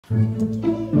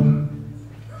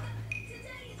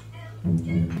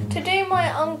Today my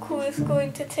uncle is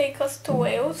going to take us to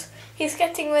Wales. He's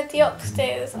getting ready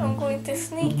upstairs. I'm going to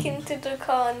sneak into the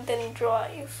car and then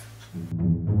drive.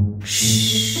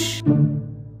 Shh.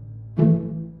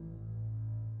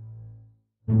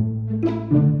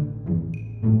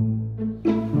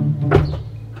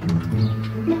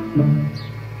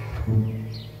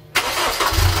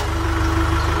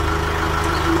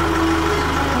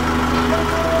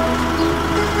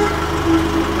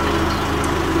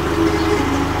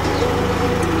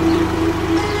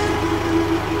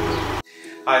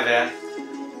 Hi there,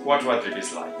 what was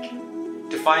Idris like?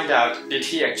 To find out, did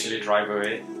he actually drive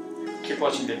away? Keep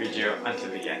watching the video until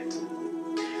the end.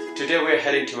 Today we are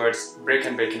heading towards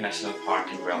Brecon Beacons National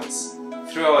Park in Wales.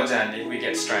 Through our journey we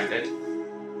get stranded.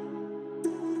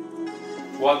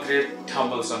 Walgreave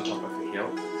tumbles on top of a hill.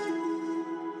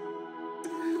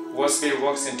 Worsby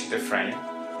walks into the frame.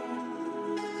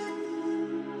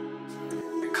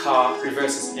 The car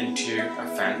reverses into a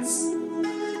fence.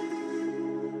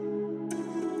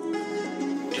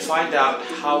 To find out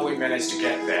how we managed to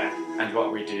get there and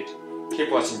what we did,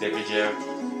 keep watching the video.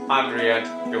 I'm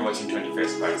Riyad, you're watching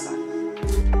 21st Person.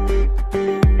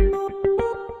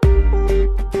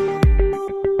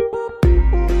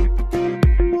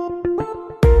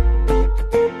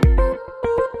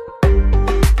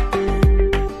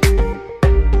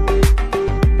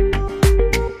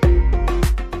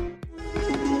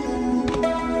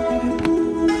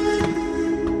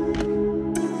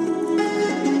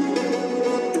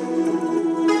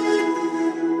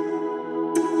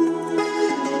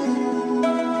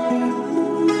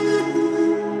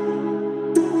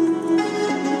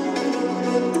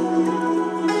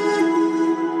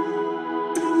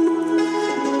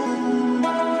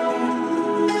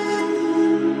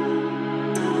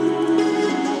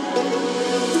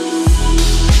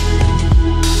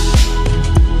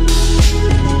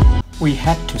 We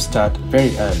had to start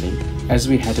very early as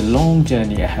we had a long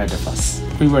journey ahead of us.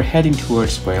 We were heading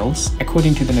towards Wales.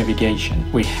 According to the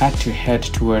navigation, we had to head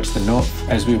towards the north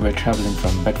as we were travelling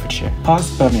from Bedfordshire.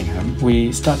 Past Birmingham,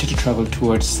 we started to travel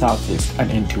towards southeast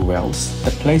and into Wales.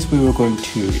 The place we were going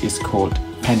to is called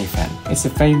Pen Y Fen. It's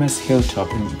a famous hilltop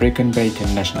in Brecon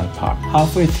Beacons National Park.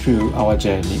 Halfway through our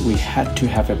journey, we had to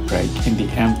have a break in the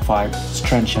M5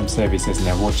 Streatham services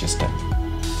near Worcester.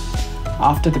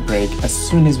 After the break, as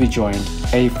soon as we joined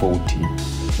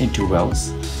A40 into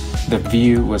Wales, the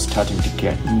view was starting to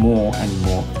get more and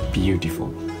more beautiful.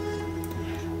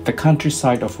 The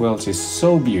countryside of Wales is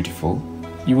so beautiful,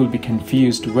 you will be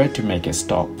confused where to make a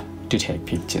stop to take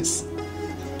pictures.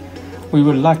 We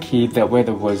were lucky the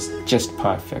weather was just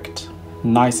perfect,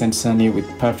 nice and sunny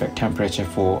with perfect temperature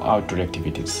for outdoor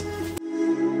activities.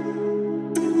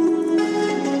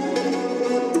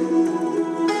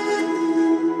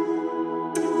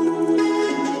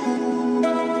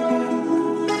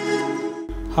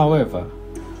 However,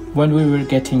 when we were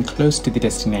getting close to the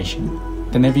destination,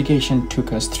 the navigation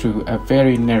took us through a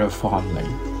very narrow farm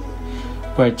lane,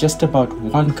 where just about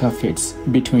one car fits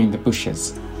between the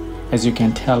bushes, as you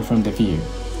can tell from the view.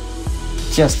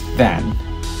 Just then,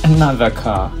 another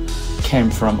car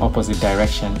came from opposite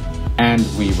direction and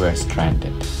we were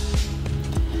stranded.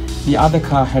 The other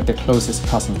car had the closest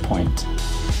passing point,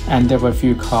 and there were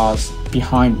few cars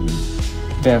behind me,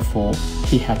 therefore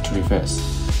he had to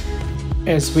reverse.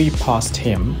 As we passed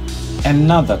him,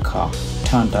 another car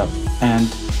turned up and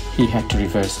he had to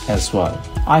reverse as well.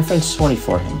 I felt sorry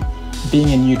for him. Being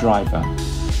a new driver,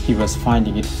 he was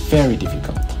finding it very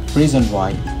difficult. Reason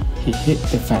why, he hit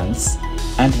the fence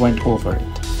and went over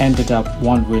it, ended up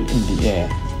one wheel in the air.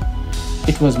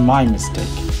 It was my mistake.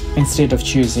 Instead of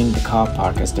choosing the car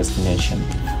park as destination,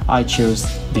 I chose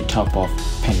the top of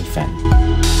Pen Y Fen.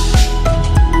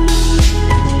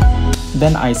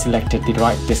 Then I selected the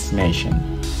right destination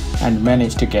and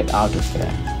managed to get out of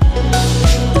there.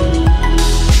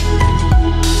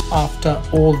 After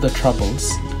all the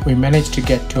troubles, we managed to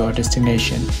get to our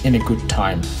destination in a good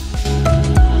time.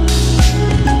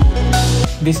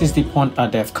 This is the Pont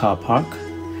Adef car park,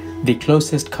 the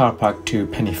closest car park to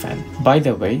Pen Y Fen. By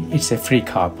the way, it's a free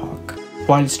car park.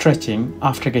 While stretching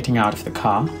after getting out of the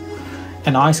car,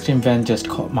 an ice cream van just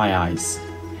caught my eyes.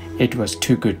 It was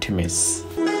too good to miss.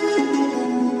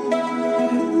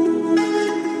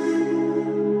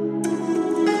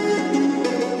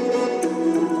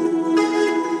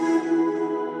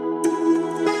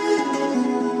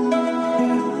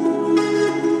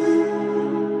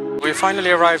 We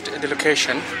finally arrived at the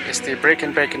location. It's the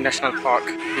Brecon Beacons National Park.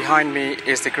 Behind me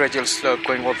is the gradual slope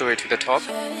going all the way to the top.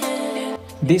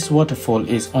 This waterfall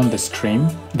is on the stream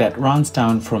that runs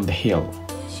down from the hill.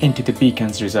 into the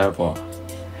Beacons Reservoir,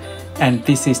 and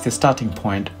this is the starting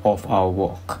point of our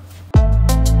walk.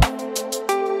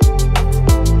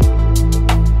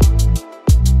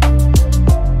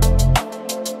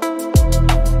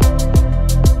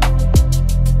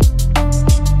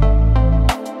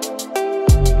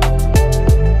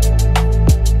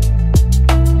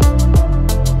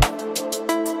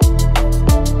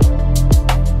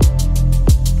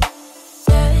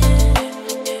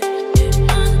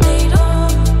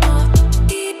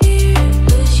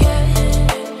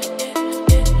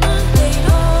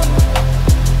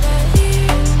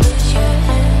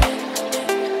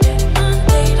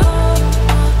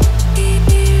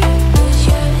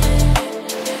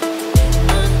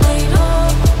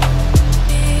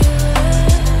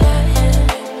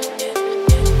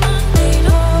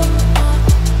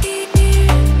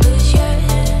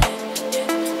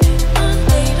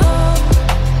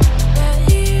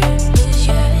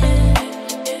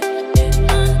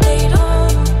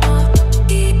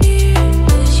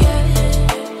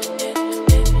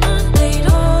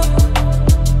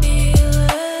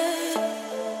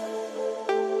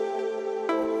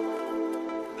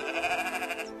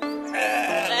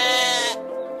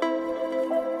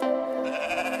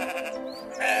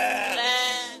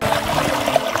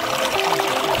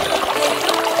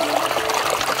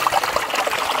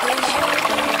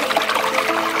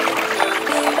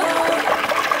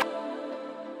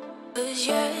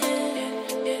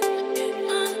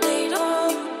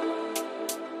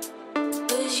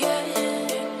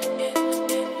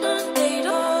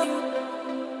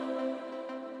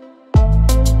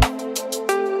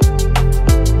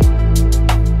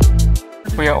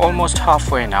 We are almost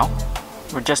halfway now.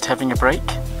 We're just having a break.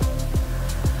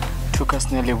 Took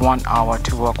us nearly 1 hour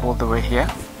to walk all the way here.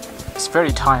 It's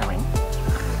very tiring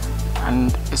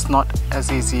and it's not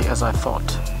as easy as I thought.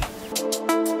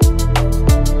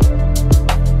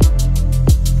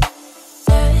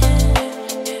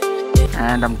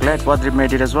 And I'm glad Wadri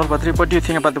made it as well. Wadri, what do you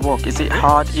think about the walk? Is it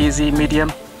hard, easy,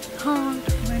 medium? Hard.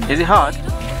 Is it hard?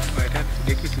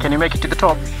 Can you make it to the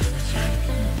top?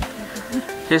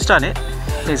 He's done it.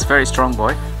 He's a very strong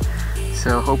boy.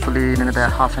 So hopefully in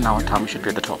about half an hour time we should be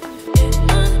at the top.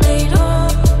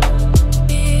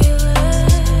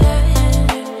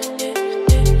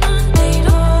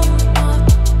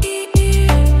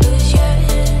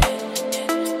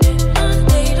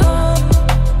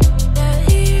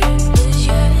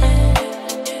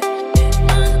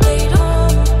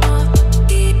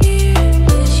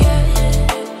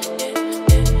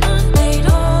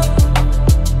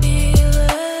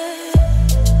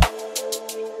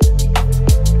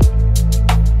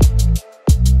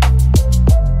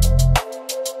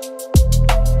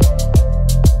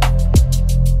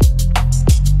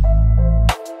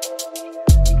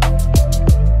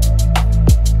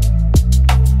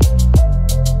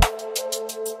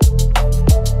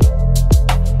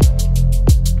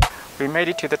 We made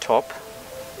it to the top.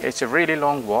 It's a really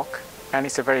long walk and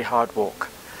it's a very hard walk.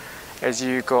 As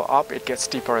you go up it gets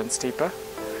steeper and steeper,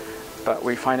 but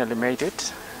we finally made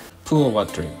it. Poor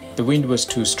Wadri. The wind was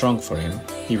too strong for him.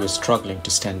 He was struggling to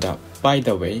stand up. By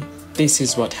the way, this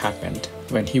is what happened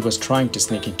when he was trying to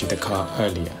sneak into the car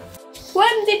earlier.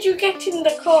 When did you get in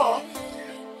the car?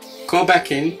 Go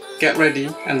back in, get ready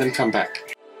and then come back.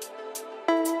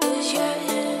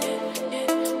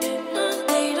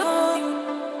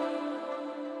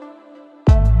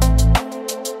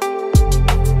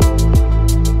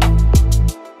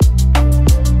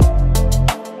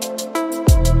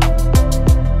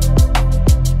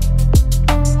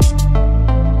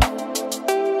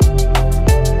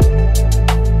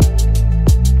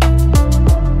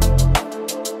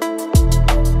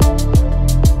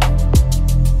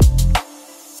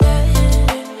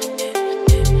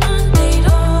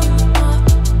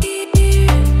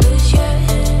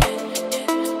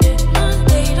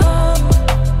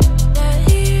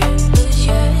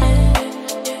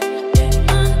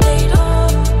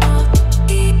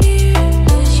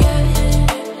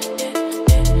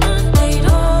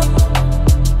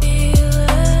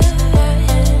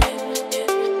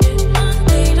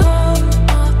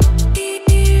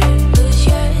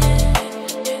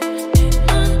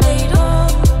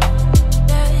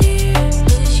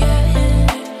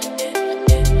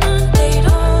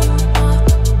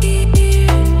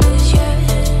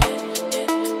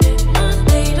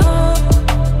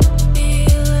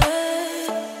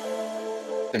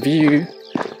 The view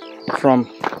from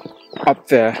up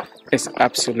there is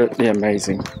absolutely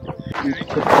amazing.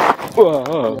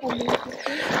 Whoa.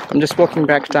 I'm just walking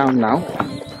back down now.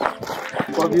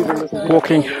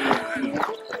 Walking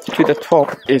to the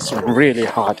top is really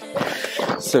hard.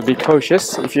 So be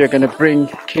cautious. If you're going to bring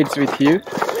kids with you,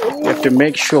 you have to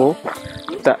make sure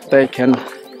that they can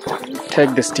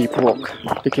take the steep walk,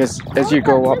 because as you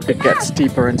go up it gets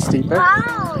steeper and steeper.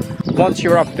 Once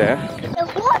you're up there,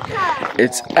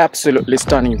 it's absolutely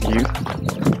stunning view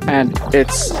and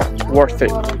it's worth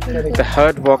it. The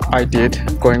hard walk I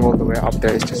did going all the way up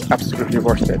there is just absolutely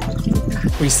worth it.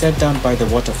 We sat down by the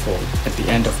waterfall at the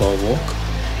end of our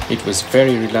walk. It was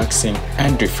very relaxing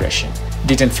and refreshing.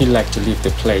 Didn't feel like to leave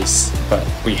the place, but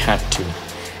we had to,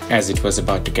 as it was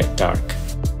about to get dark.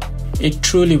 It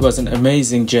truly was an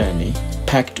amazing journey,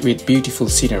 packed with beautiful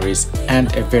sceneries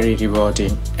and a very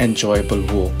rewarding, enjoyable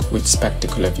walk with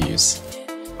spectacular views.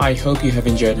 I hope you have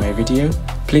enjoyed my video.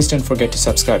 Please don't forget to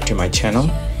subscribe to my channel,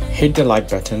 hit the like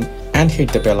button and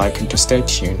hit the bell icon to stay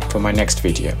tuned for my next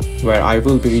video, where I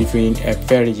will be reviewing a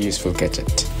very useful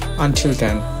gadget. Until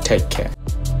then, take care.